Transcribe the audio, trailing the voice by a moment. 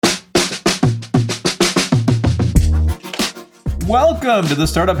Welcome to the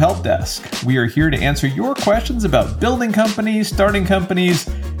Startup Help Desk. We are here to answer your questions about building companies, starting companies,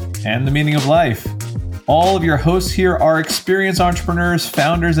 and the meaning of life. All of your hosts here are experienced entrepreneurs,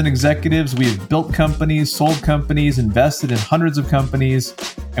 founders, and executives. We have built companies, sold companies, invested in hundreds of companies,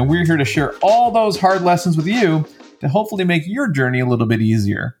 and we're here to share all those hard lessons with you to hopefully make your journey a little bit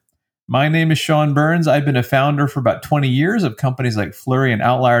easier. My name is Sean Burns. I've been a founder for about 20 years of companies like Flurry and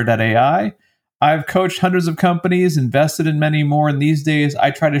Outlier.ai. I've coached hundreds of companies, invested in many more, and these days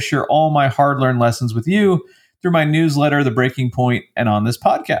I try to share all my hard-learned lessons with you through my newsletter, The Breaking Point, and on this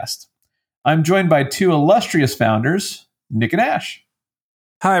podcast. I'm joined by two illustrious founders, Nick and Ash.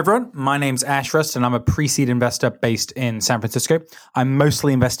 Hi, everyone. My name's Ash Rust, and I'm a pre-seed investor based in San Francisco. I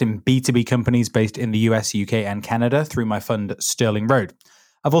mostly invest in B2B companies based in the US, UK, and Canada through my fund, Sterling Road.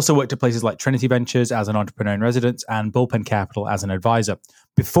 I've also worked at places like Trinity Ventures as an entrepreneur in residence and Bullpen Capital as an advisor.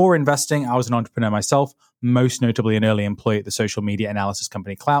 Before investing, I was an entrepreneur myself, most notably an early employee at the social media analysis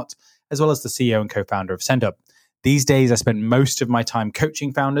company Klout, as well as the CEO and co-founder of SendUp. These days, I spend most of my time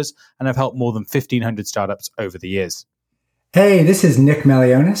coaching founders, and I've helped more than 1,500 startups over the years. Hey, this is Nick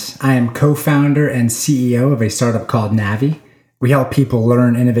Malionis. I am co-founder and CEO of a startup called Navi. We help people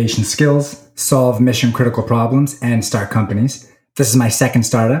learn innovation skills, solve mission-critical problems, and start companies. This is my second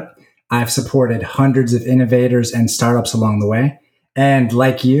startup. I've supported hundreds of innovators and startups along the way. And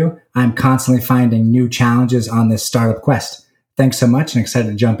like you, I'm constantly finding new challenges on this startup quest. Thanks so much and excited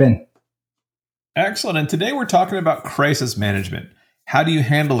to jump in. Excellent. And today we're talking about crisis management. How do you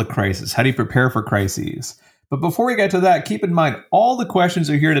handle a crisis? How do you prepare for crises? But before we get to that, keep in mind all the questions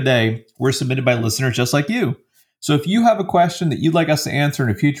that are here today were submitted by listeners just like you. So if you have a question that you'd like us to answer in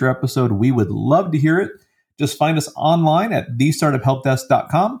a future episode, we would love to hear it. Just find us online at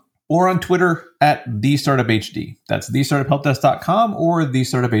thestartuphelpdesk.com or on Twitter at thestartuphd. That's thestartuphelpdesk.com or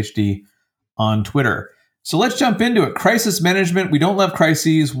thestartuphd on Twitter. So let's jump into it. Crisis management. We don't love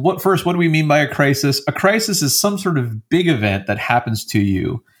crises. What do we mean by a crisis? A crisis is some sort of big event that happens to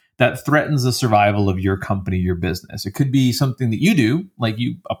you that threatens the survival of your company, your business. It could be something that you do, like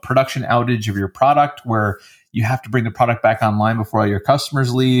a production outage of your product where you have to bring the product back online before all your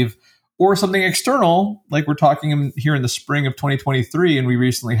customers leave, or something external, like we're talking here in the spring of 2023, and we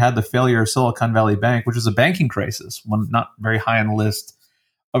recently had the failure of Silicon Valley Bank, which is a banking crisis, one not very high on the list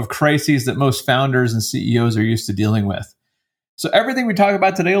of crises that most founders and CEOs are used to dealing with. So everything we talk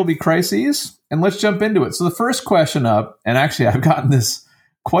about today will be crises, and let's jump into it. So the first question up, and actually I've gotten this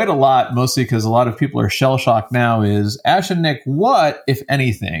quite a lot, mostly because a lot of people are shell-shocked now, is Ash and Nick, what, if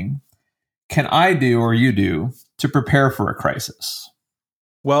anything, can I do or you do to prepare for a crisis?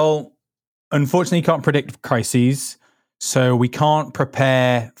 Well, unfortunately, you can't predict crises, so we can't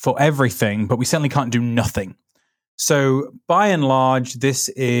prepare for everything, but we certainly can't do nothing. So by and large, this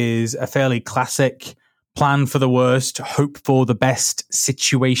is a fairly classic plan for the worst, hope for the best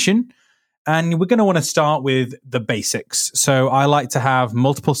situation. And we're going to want to start with the basics. So I like to have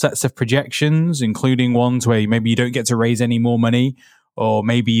multiple sets of projections, including ones where maybe you don't get to raise any more money, or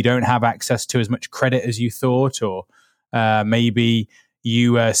maybe you don't have access to as much credit as you thought, or maybe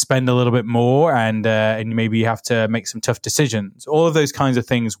you spend a little bit more and maybe you have to make some tough decisions. All of those kinds of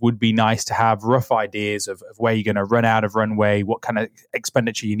things would be nice to have rough ideas of where you're going to run out of runway, what kind of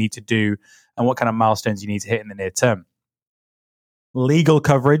expenditure you need to do, and what kind of milestones you need to hit in the near term. Legal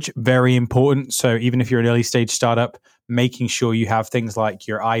coverage, very important. So even if you're an early stage startup, making sure you have things like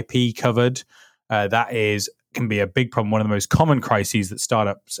your IP covered, can be a big problem. One of the most common crises that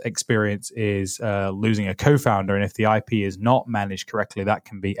startups experience is losing a co-founder. And if the IP is not managed correctly, that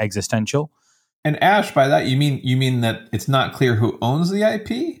can be existential. And Ash, by that, you mean that it's not clear who owns the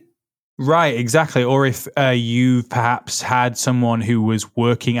IP? Right, exactly. Or if you've perhaps had someone who was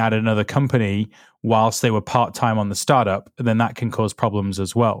working at another company whilst they were part-time on the startup, then that can cause problems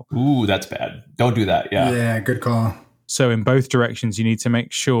as well. Ooh, that's bad. Don't do that. Yeah, good call. So in both directions, you need to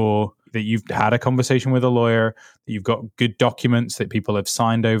make sure that you've had a conversation with a lawyer, that you've got good documents, that people have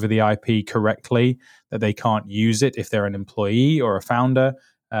signed over the IP correctly, that they can't use it if they're an employee or a founder,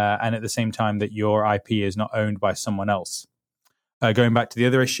 and at the same time that your IP is not owned by someone else. Going back to the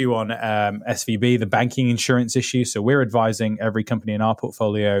other issue on SVB, the banking insurance issue. So we're advising every company in our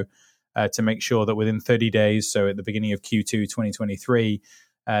portfolio to make sure that within 30 days, so at the beginning of Q2 2023,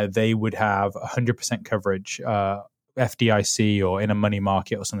 they would have 100% coverage, FDIC or in a money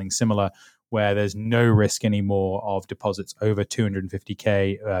market or something similar, where there's no risk anymore of deposits over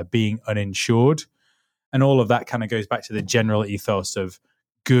 $250K being uninsured. And all of that kind of goes back to the general ethos of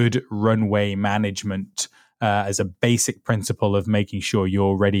good runway management as a basic principle of making sure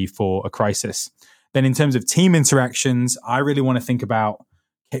you're ready for a crisis. Then in terms of team interactions, I really want to think about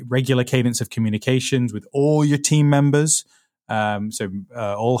regular cadence of communications with all your team members,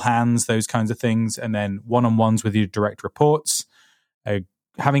 All hands, those kinds of things, and then one-on-ones with your direct reports.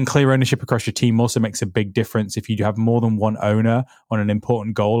 Having clear ownership across your team also makes a big difference. If you have more than one owner on an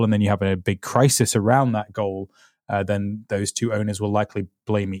important goal and then you have a big crisis around that goal, then those two owners will likely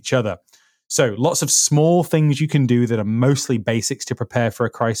blame each other. So lots of small things you can do that are mostly basics to prepare for a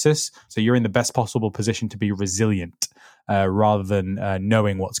crisis. So you're in the best possible position to be resilient rather than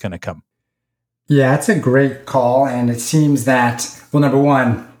knowing what's going to come. Yeah, it's a great call. And it seems that, well, number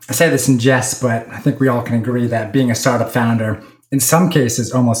one, I say this in jest, but I think we all can agree that being a startup founder in some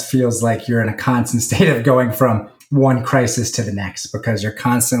cases almost feels like you're in a constant state of going from one crisis to the next because you're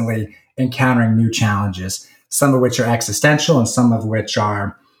constantly encountering new challenges, some of which are existential and some of which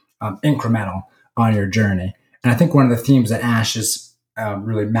are incremental on your journey. And I think one of the themes that Ash is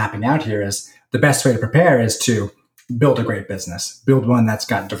really mapping out here is the best way to prepare is to build a great business, build one that's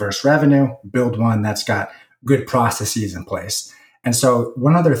got diverse revenue, build one that's got good processes in place. And so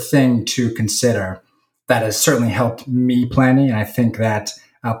one other thing to consider that has certainly helped me plenty, and I think that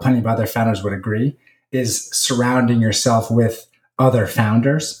plenty of other founders would agree, is surrounding yourself with other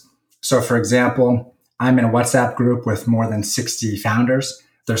founders. So for example, I'm in a WhatsApp group with more than 60 founders.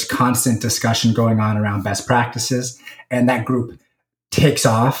 There's constant discussion going on around best practices, and that group takes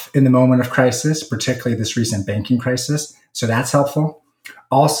off in the moment of crisis, particularly this recent banking crisis. So that's helpful.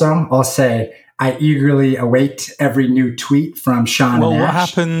 Also, I'll say I eagerly await every new tweet from Sean and Ash. What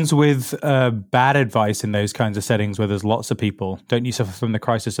happens with bad advice in those kinds of settings where there's lots of people? Don't you suffer from the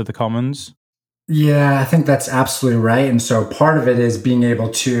crisis of the commons? Yeah, I think that's absolutely right. And so part of it is being able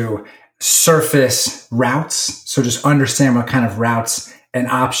to surface routes. So just understand what kind of routes and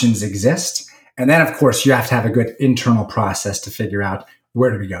options exist. And then, of course, you have to have a good internal process to figure out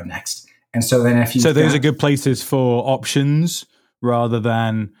where do we go next. And so then if you... So those are good places for options rather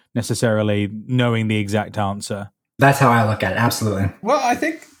than necessarily knowing the exact answer. That's how I look at it. Absolutely. Well, I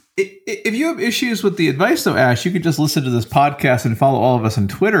think if you have issues with the advice, though, Ash, you could just listen to this podcast and follow all of us on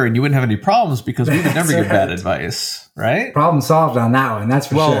Twitter and you wouldn't have any problems because we would never give bad advice, right? Problem solved on that one. That's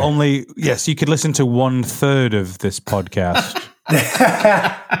for sure. Well, yes, you could listen to 1/3 of this podcast.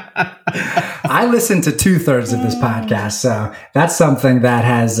 I listen to 2/3 of this podcast, so that's something that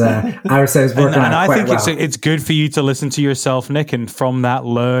has, I would say, is working out quite well. I think it's good for you to listen to yourself, Nick, and from that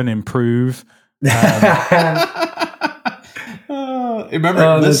learn, improve.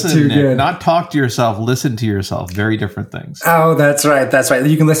 Remember, listen, Nick, not talk to yourself, listen to yourself. Very different things. Oh, that's right. That's right.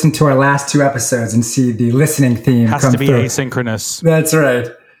 You can listen to our last 2 episodes and see the listening theme has come to be through. Asynchronous. That's right.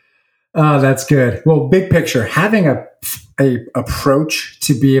 Oh, that's good. Well, big picture, having a approach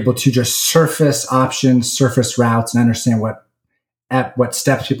to be able to just surface options, surface routes, and understand what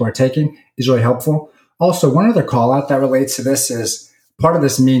steps people are taking is really helpful. Also, one other call out that relates to this is part of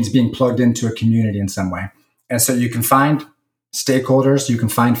this means being plugged into a community in some way. And so you can find stakeholders, you can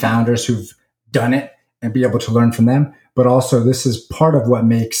find founders who've done it and be able to learn from them. But also this is part of what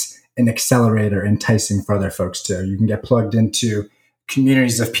makes an accelerator enticing for other folks too. You can get plugged into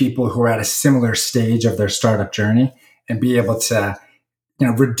communities of people who are at a similar stage of their startup journey and be able to,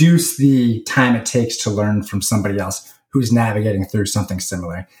 reduce the time it takes to learn from somebody else who's navigating through something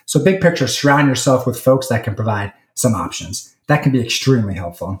similar. So big picture, surround yourself with folks that can provide some options. That can be extremely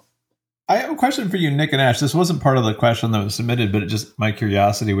helpful. I have a question for you, Nick and Ash. This wasn't part of the question that was submitted, but it just my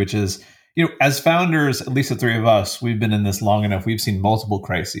curiosity, which is, as founders, at least the 3 of us, we've been in this long enough. We've seen multiple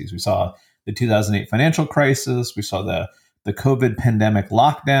crises. We saw the 2008 financial crisis. We saw the COVID pandemic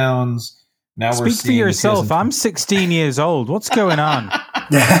lockdowns. Now Speak for yourself. I'm 16 years old. What's going on?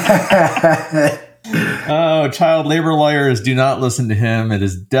 Oh, child labor lawyers, do not listen to him. It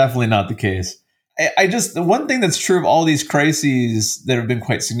is definitely not the case. The one thing that's true of all these crises that have been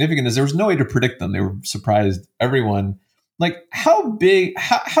quite significant is there was no way to predict them. They were surprised everyone. Like how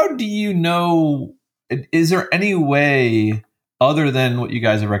do you know, is there any way other than what you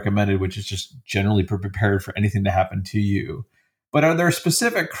guys have recommended, which is just generally prepared for anything to happen to you? But are there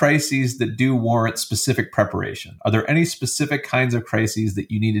specific crises that do warrant specific preparation? Are there any specific kinds of crises that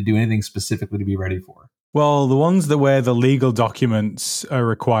you need to do anything specifically to be ready for? Well, the ones where the legal documents are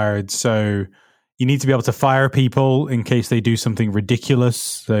required. So you need to be able to fire people in case they do something ridiculous.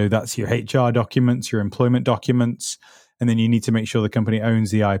 So that's your HR documents, your employment documents. And then you need to make sure the company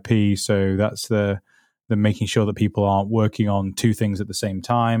owns the IP. So that's the making sure that people aren't working on 2 things at the same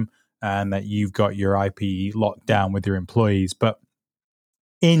time, and that you've got your IP locked down with your employees. But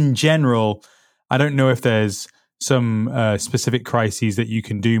in general, I don't know if there's some specific crises that you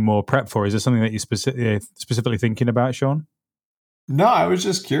can do more prep for. Is there something that you're specifically thinking about, Sean? No, I was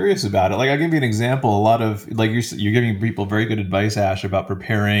just curious about it. Like, I'll give you an example. A lot of, like, you're giving people very good advice, Ash, about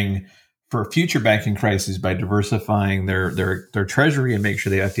preparing for future banking crises by diversifying their treasury and make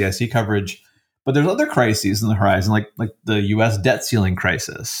sure they have FDIC coverage. But there's other crises in the horizon, like the U.S. debt ceiling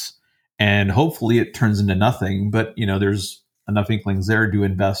crisis, and hopefully it turns into nothing. But there's enough inklings there to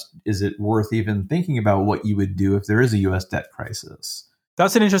invest. Is it worth even thinking about what you would do if there is a U.S. debt crisis?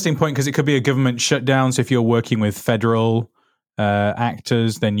 That's an interesting point because it could be a government shutdown. So if you're working with federal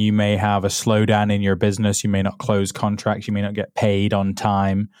actors, then you may have a slowdown in your business. You may not close contracts. You may not get paid on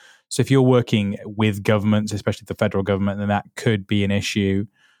time. So if you're working with governments, especially the federal government, then that could be an issue.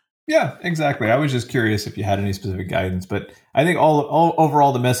 Yeah, exactly. I was just curious if you had any specific guidance, but I think all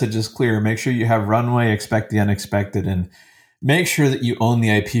overall the message is clear. Make sure you have runway, expect the unexpected, and make sure that you own the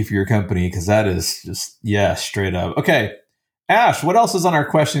IP for your company, because that is just, straight up. Okay, Ash, what else is on our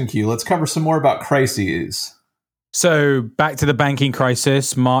question queue? Let's cover some more about crises. So back to the banking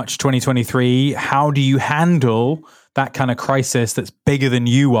crisis, March 2023. How do you handle that kind of crisis that's bigger than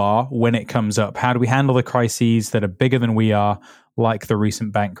you are when it comes up? How do we handle the crises that are bigger than we are, like the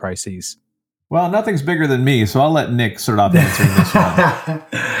recent bank crises? Well, nothing's bigger than me, so I'll let Nick start off answering this one.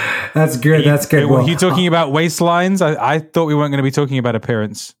 That's good. That's good. Were you talking about waistlines? I thought we weren't going to be talking about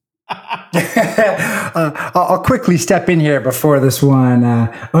appearance. I'll quickly step in here before this one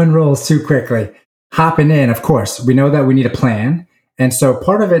unrolls too quickly. Hopping in, of course, we know that we need a plan. And so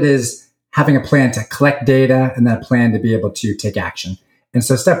part of it is having a plan to collect data and then a plan to be able to take action. And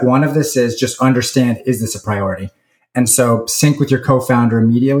so step one of this is just understand, is this a priority? And so sync with your co-founder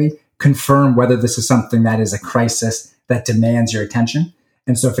immediately, confirm whether this is something that is a crisis that demands your attention.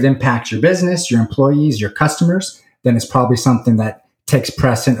 And so if it impacts your business, your employees, your customers, then it's probably something that takes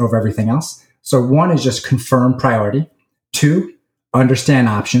precedent over everything else. So one is just confirm priority. Two, understand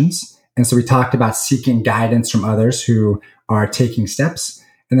options. And so we talked about seeking guidance from others who are taking steps.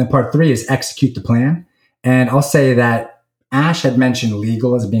 And then part three is execute the plan. And I'll say that Ash had mentioned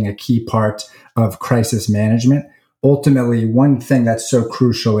legal as being a key part of crisis management. Ultimately, one thing that's so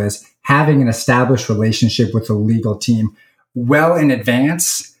crucial is having an established relationship with the legal team well in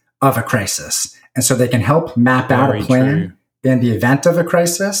advance of a crisis. And so they can help map out a plan in the event of a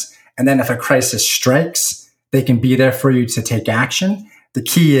crisis. And then if a crisis strikes, they can be there for you to take action. The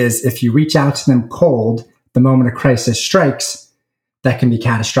key is if you reach out to them cold, the moment a crisis strikes, that can be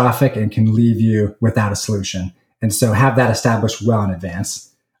catastrophic and can leave you without a solution. And so have that established well in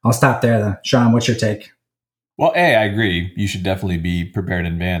advance. I'll stop there though. Sean, what's your take? Well, I agree. You should definitely be prepared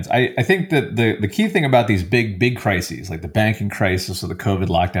in advance. I think that the key thing about these big crises, like the banking crisis or the COVID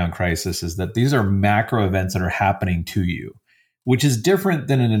lockdown crisis, is that these are macro events that are happening to you, which is different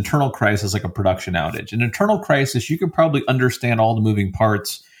than an internal crisis like a production outage. An internal crisis, you can probably understand all the moving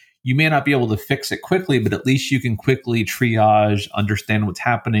parts. You may not be able to fix it quickly, but at least you can quickly triage, understand what's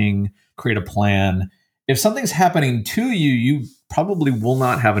happening, create a plan. If something's happening to you, you probably will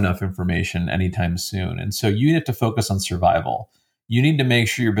not have enough information anytime soon. And so you need to focus on survival. You need to make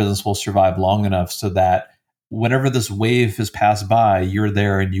sure your business will survive long enough so that whenever this wave has passed by, you're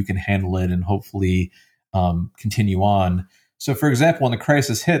there and you can handle it and hopefully continue on. So for example, when the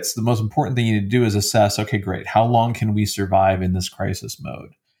crisis hits, the most important thing you need to do is assess, okay, great, how long can we survive in this crisis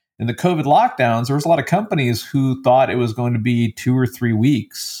mode? In the COVID lockdowns, there was a lot of companies who thought it was going to be 2 or 3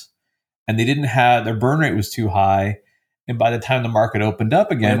 weeks, and they didn't have, their burn rate was too high. And by the time the market opened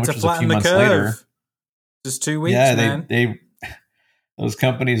up again, which was a few months later, just 2 weeks, man. they those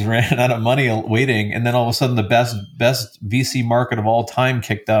companies ran out of money waiting, and then all of a sudden the best VC market of all time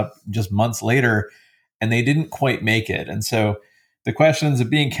kicked up just months later, and they didn't quite make it. And so the question ends up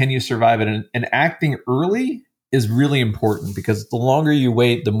being, can you survive it? And acting early is really important, because the longer you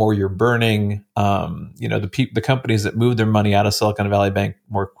wait, the more you're burning. The companies that moved their money out of Silicon Valley Bank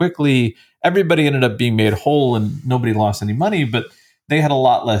more quickly, everybody ended up being made whole and nobody lost any money, but they had a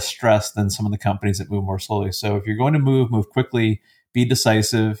lot less stress than some of the companies that move more slowly. So if you're going to move quickly, be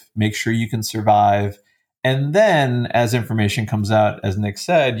decisive, make sure you can survive. And then as information comes out, as Nick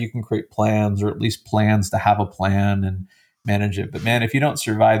said, you can create plans, or at least plans to have a plan and manage it. But man, if you don't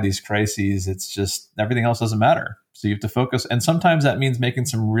survive these crises, it's just everything else doesn't matter. So you have to focus. And sometimes that means making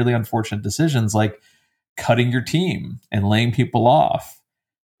some really unfortunate decisions, like cutting your team and laying people off.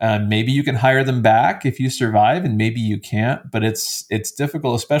 Maybe you can hire them back if you survive, and maybe you can't, but it's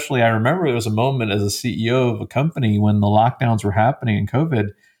difficult. Especially, I remember there was a moment as a CEO of a company when the lockdowns were happening in COVID.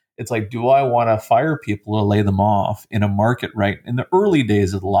 It's like, do I want to fire people or lay them off in a market right in the early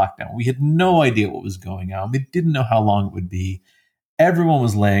days of the lockdown? We had no idea what was going on. We didn't know how long it would be. Everyone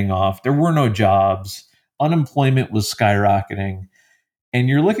was laying off. There were no jobs. Unemployment was skyrocketing. And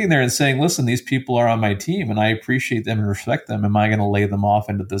you're looking there and saying, listen, these people are on my team and I appreciate them and respect them. Am I going to lay them off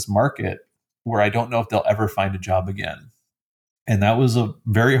into this market where I don't know if they'll ever find a job again? And that was a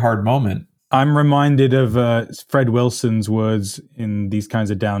very hard moment. I'm reminded of Fred Wilson's words in these kinds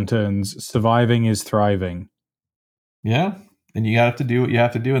of downturns: surviving is thriving. Yeah. And you have to do what you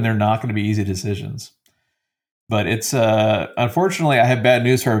have to do, and they're not going to be easy decisions. But it's unfortunately, I have bad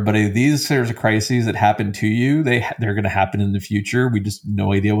news for everybody. These sorts of crises that happen to you, they're going to happen in the future. We just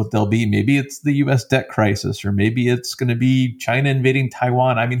no idea what they'll be. Maybe it's the U.S. debt crisis, or maybe it's going to be China invading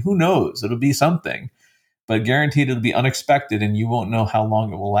Taiwan. I mean, who knows? It'll be something, but guaranteed it'll be unexpected, and you won't know how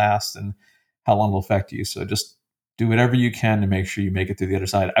long it will last and how long it will affect you. So just do whatever you can to make sure you make it through the other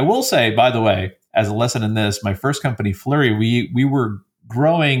side. I will say, by the way, as a lesson in this, my first company, Flurry, we were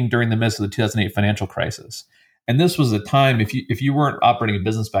growing during the midst of the 2008 financial crisis. And this was a time, if you weren't operating a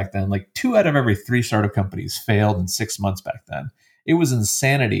business back then, like 2 out of every 3 startup companies failed in 6 months back then. It was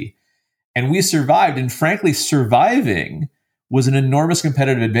insanity. And we survived. And frankly, surviving was an enormous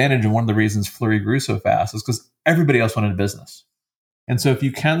competitive advantage. And one of the reasons Flurry grew so fast is because everybody else wanted a business. And so if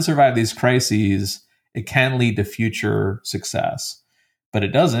you can survive these crises, it can lead to future success. But it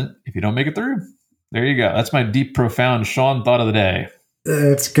doesn't if you don't make it through. There you go. That's my deep, profound Sean thought of the day.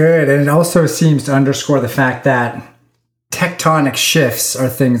 It's good. And it also seems to underscore the fact that tectonic shifts are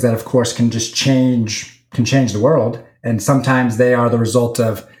things that, of course, can change the world. And sometimes they are the result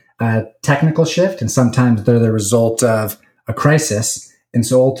of a technical shift, and sometimes they're the result of a crisis. And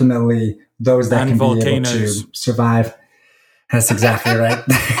so ultimately, those that can volcanoes. Be able to survive. That's exactly right.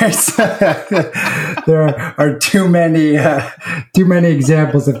 There are too many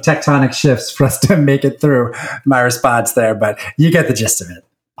examples of tectonic shifts for us to make it through my response there, but you get the gist of it.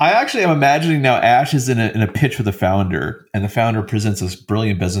 I actually am imagining now Ash is in a pitch with the founder, and the founder presents this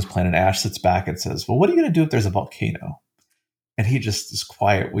brilliant business plan, and Ash sits back and says, well, what are you going to do if there's a volcano? And he just is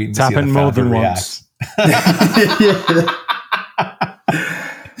quiet, waiting to see how the founder reacts.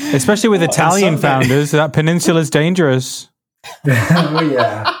 Especially with Italian founders, that peninsula is dangerous. Oh,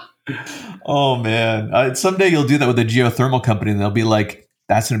 yeah. Oh, man. Someday you'll do that with a geothermal company, and they'll be like,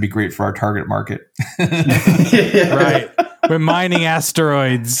 that's going to be great for our target market. Right. We're mining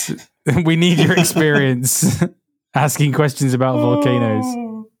asteroids. We need your experience asking questions about volcanoes.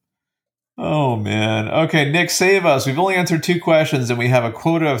 Oh, man. Okay, Nick, save us. We've only answered 2 questions, and we have a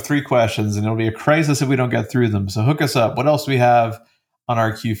quota of 3 questions, and it'll be a crisis if we don't get through them. So hook us up. What else do we have on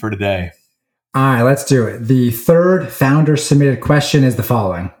our queue for today? All right, let's do it. The third founder submitted question is the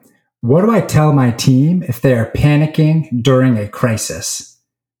following. What do I tell my team if they are panicking during a crisis?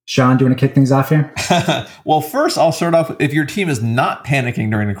 Sean, do you want to kick things off here? Well, first, I'll start off. If your team is not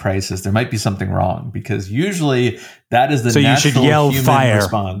panicking during a crisis, there might be something wrong, because usually that is the natural human fire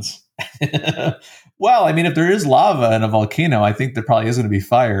response. Well, I mean, if there is lava in a volcano, I think there probably is going to be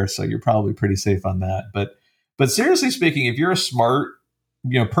fire, so you're probably pretty safe on that. But seriously speaking, if you're a smart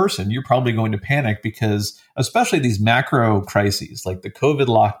person, you're probably going to panic, because especially these macro crises like the COVID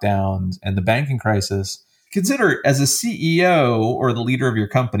lockdowns and the banking crisis, consider as a CEO or the leader of your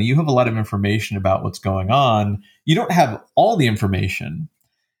company, you have a lot of information about what's going on. You don't have all the information,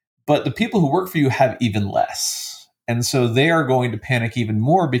 but the people who work for you have even less. And so they are going to panic even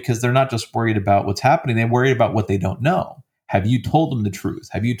more, because they're not just worried about what's happening. They're worried about what they don't know. Have you told them the truth?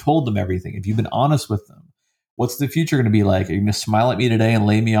 Have you told them everything? Have you been honest with them? What's the future going to be like? Are you going to smile at me today and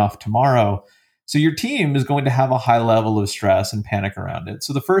lay me off tomorrow? So your team is going to have a high level of stress and panic around it.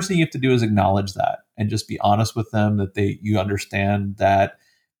 So the first thing you have to do is acknowledge that and just be honest with them that you understand that,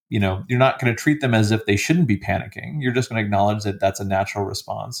 you're not going to treat them as if they shouldn't be panicking. You're just going to acknowledge that that's a natural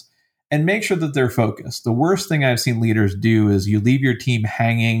response, and make sure that they're focused. The worst thing I've seen leaders do is you leave your team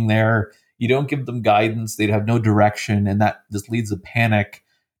hanging there. You don't give them guidance. They have no direction, and that just leads the panic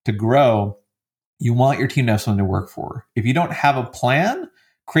to grow. You want your team to have something to work for. If you don't have a plan,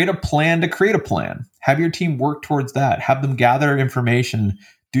 create a plan to create a plan. Have your team work towards that. Have them gather information.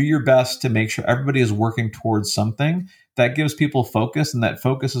 Do your best to make sure everybody is working towards something. That gives people focus, and that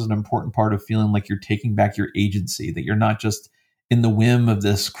focus is an important part of feeling like you're taking back your agency, that you're not just in the whim of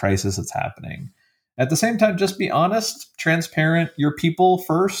this crisis that's happening. At the same time, just be honest, transparent. Your people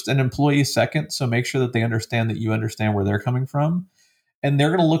first and employees second. So make sure that they understand that you understand where they're coming from. And they're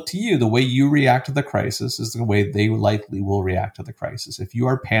going to look to you. The way you react to the crisis is the way they likely will react to the crisis. If you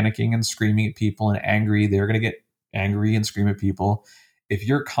are panicking and screaming at people and angry, they're going to get angry and scream at people. If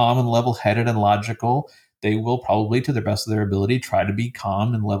you're calm and level-headed and logical, they will probably, to the best of their ability, try to be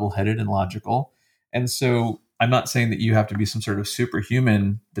calm and level-headed and logical. And so I'm not saying that you have to be some sort of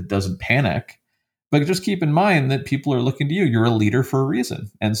superhuman that doesn't panic, but just keep in mind that people are looking to you. You're a leader for a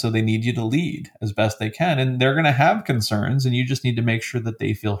reason. And so they need you to lead as best they can. And they're going to have concerns, and you just need to make sure that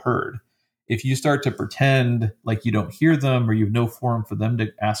they feel heard. If you start to pretend like you don't hear them, or you have no forum for them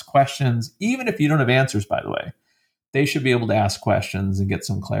to ask questions, even if you don't have answers, by the way, they should be able to ask questions and get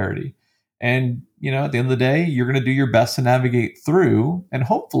some clarity. And, at the end of the day, you're going to do your best to navigate through. And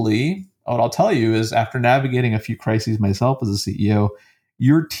hopefully, what I'll tell you is after navigating a few crises myself as a CEO,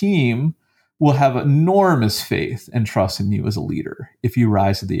 your team will have enormous faith and trust in you as a leader if you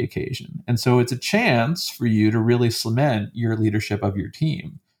rise to the occasion. And so it's a chance for you to really cement your leadership of your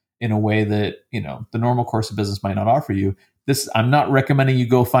team in a way that, the normal course of business might not offer you. I'm not recommending you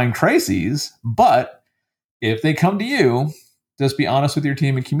go find crises, but if they come to you, just be honest with your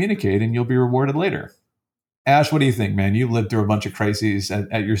team and communicate, and you'll be rewarded later. Ash, what do you think, man? You lived through a bunch of crises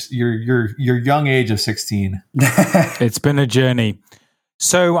at your young age of 16. It's been a journey.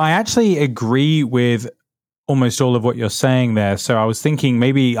 So I actually agree with almost all of what you're saying there. So I was thinking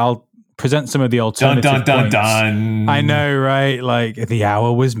maybe I'll present some of the alternative points. Dun. I know, right? Like the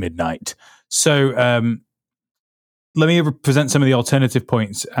hour was midnight. So let me present some of the alternative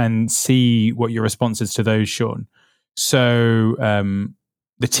points and see what your response is to those, Sean. So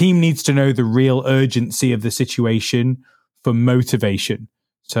the team needs to know the real urgency of the situation for motivation.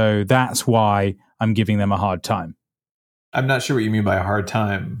 So that's why I'm giving them a hard time. I'm not sure what you mean by a hard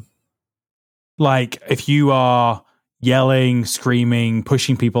time. Like if you are yelling, screaming,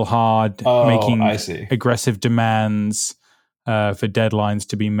 pushing people hard, making aggressive demands for deadlines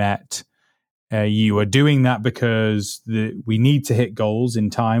to be met, you are doing that because we need to hit goals in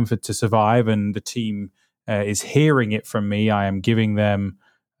time to survive, and the team is hearing it from me. I am giving them,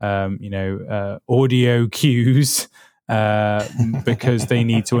 audio cues because they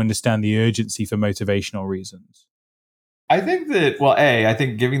need to understand the urgency for motivational reasons. I think that, I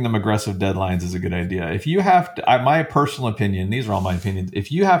think giving them aggressive deadlines is a good idea. If you have to, my personal opinion, these are all my opinions.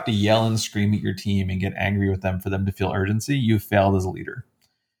 If you have to yell and scream at your team and get angry with them for them to feel urgency, you've failed as a leader.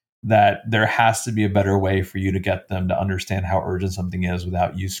 That there has to be a better way for you to get them to understand how urgent something is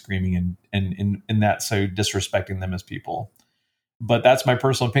without you screaming and that so disrespecting them as people. But that's my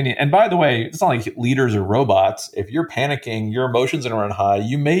personal opinion. And by the way, it's not like leaders are robots. If you're panicking, your emotions are run high,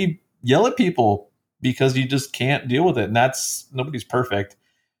 you may yell at people because you just can't deal with it. And nobody's perfect.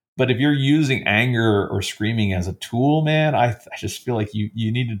 But if you're using anger or screaming as a tool, man, I just feel like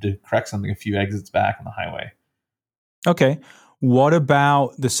you needed to correct something a few exits back on the highway. Okay. What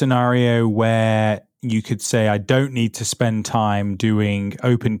about the scenario where you could say, I don't need to spend time doing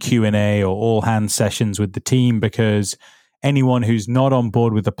open Q&A or all hands sessions with the team because anyone who's not on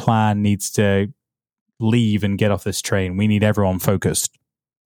board with the plan needs to leave and get off this train. We need everyone focused.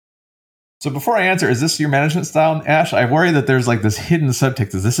 So before I answer, is this your management style, Ash? I worry that there's like this hidden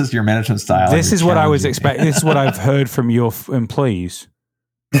subtext. This is your management style. This is what I was expecting. This is what I've heard from your employees.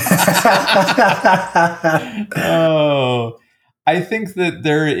 Oh, I think that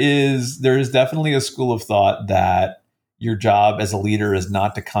there is definitely a school of thought that your job as a leader is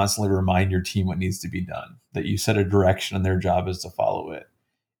not to constantly remind your team what needs to be done, that you set a direction and their job is to follow it.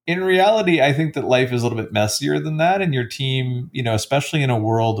 In reality, I think that life is a little bit messier than that. And your team, especially in a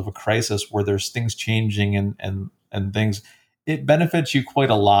world of a crisis where there's things changing and things, it benefits you quite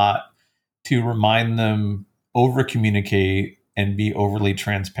a lot to remind them, over communicate, and be overly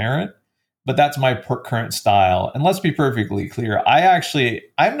transparent. But that's my current style. And let's be perfectly clear.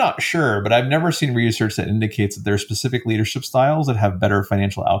 I'm not sure, but I've never seen research that indicates that there are specific leadership styles that have better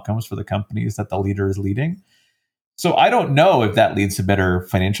financial outcomes for the companies that the leader is leading. So I don't know if that leads to better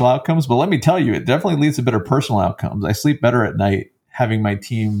financial outcomes, but let me tell you, it definitely leads to better personal outcomes. I sleep better at night having my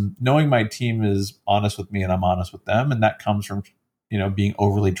team, knowing my team is honest with me and I'm honest with them. And that comes from, being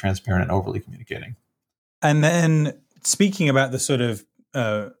overly transparent and overly communicating. And then speaking about the sort of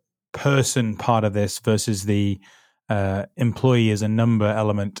person part of this versus the employee as a number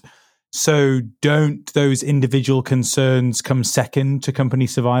element. So don't those individual concerns come second to company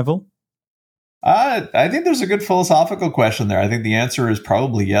survival? I think there's a good philosophical question there. I think the answer is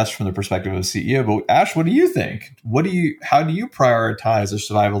probably yes from the perspective of a CEO. But Ash, what do you think? How do you prioritize the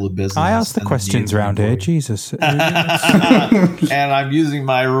survival of business? I ask the questions around here. Jesus. And I'm using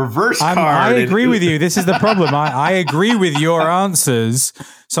my reverse card. I agree with you. This is the problem. I agree with your answers.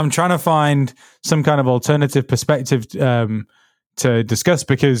 So I'm trying to find some kind of alternative perspective to discuss,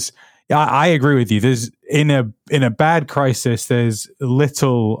 because I agree with you. There's in a bad crisis, there's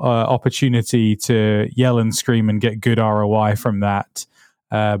little opportunity to yell and scream and get good ROI from that.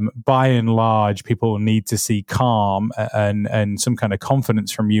 By and large, people need to see calm and some kind of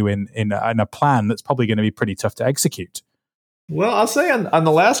confidence from you in a plan that's probably going to be pretty tough to execute. Well, I'll say on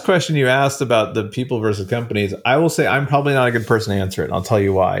the last question you asked about the people versus companies, I will say I'm probably not a good person to answer it. And I'll tell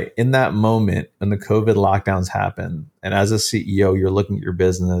you why. In that moment, when the COVID lockdowns happen, and as a CEO, you're looking at your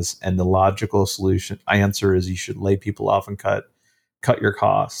business, and the logical answer is you should lay people off and cut your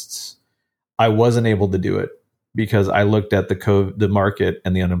costs. I wasn't able to do it. because I looked at the market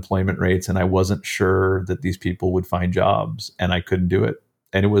and the unemployment rates, and I wasn't sure that these people would find jobs, and I couldn't do it.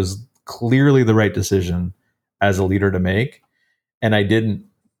 And it was clearly the right decision as a leader to make, and I didn't.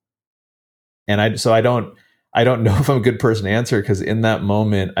 And I don't know if I'm a good person to answer, because in that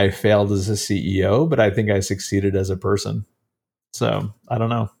moment I failed as a CEO, but I think I succeeded as a person. So I don't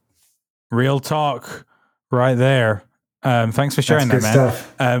know. Real talk right there. Thanks for sharing that,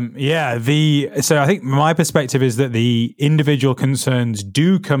 man. So I think my perspective is that the individual concerns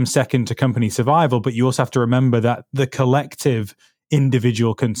do come second to company survival, but you also have to remember that the collective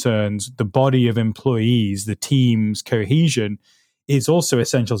individual concerns, the body of employees, the team's cohesion is also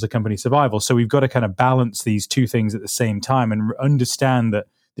essential to company survival. So we've got to kind of balance these two things at the same time and understand that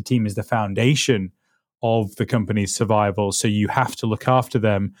the team is the foundation of the company's survival. So you have to look after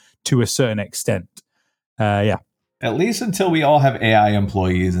them to a certain extent. At least until we all have AI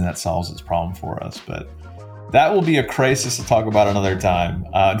employees and that solves its problem for us. But that will be a crisis to talk about another time.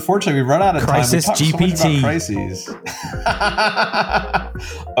 Unfortunately, we've run out of time. We talked GPT. so much about crises.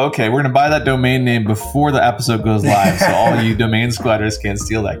 Okay, we're going to buy that domain name before the episode goes live, so all you domain squatters can't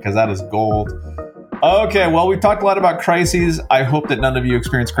steal that, because that is gold. Okay, well, we've talked a lot about crises. I hope that none of you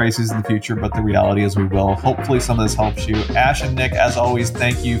experience crises in the future, but the reality is we will. Hopefully some of this helps you. Ash and Nick, as always,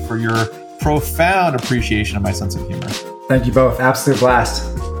 thank you for your profound appreciation of my sense of humor. Thank you both. Absolute blast.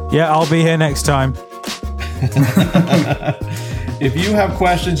 Yeah, I'll be here next time. If you have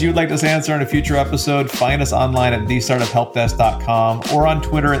questions you'd like us to answer in a future episode, find us online at thestartuphelpdesk.com or on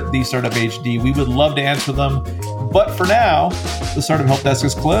Twitter at thestartuphd. We would love to answer them. But for now, the Startup Help Desk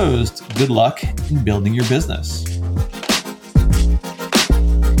is closed. Good luck in building your business.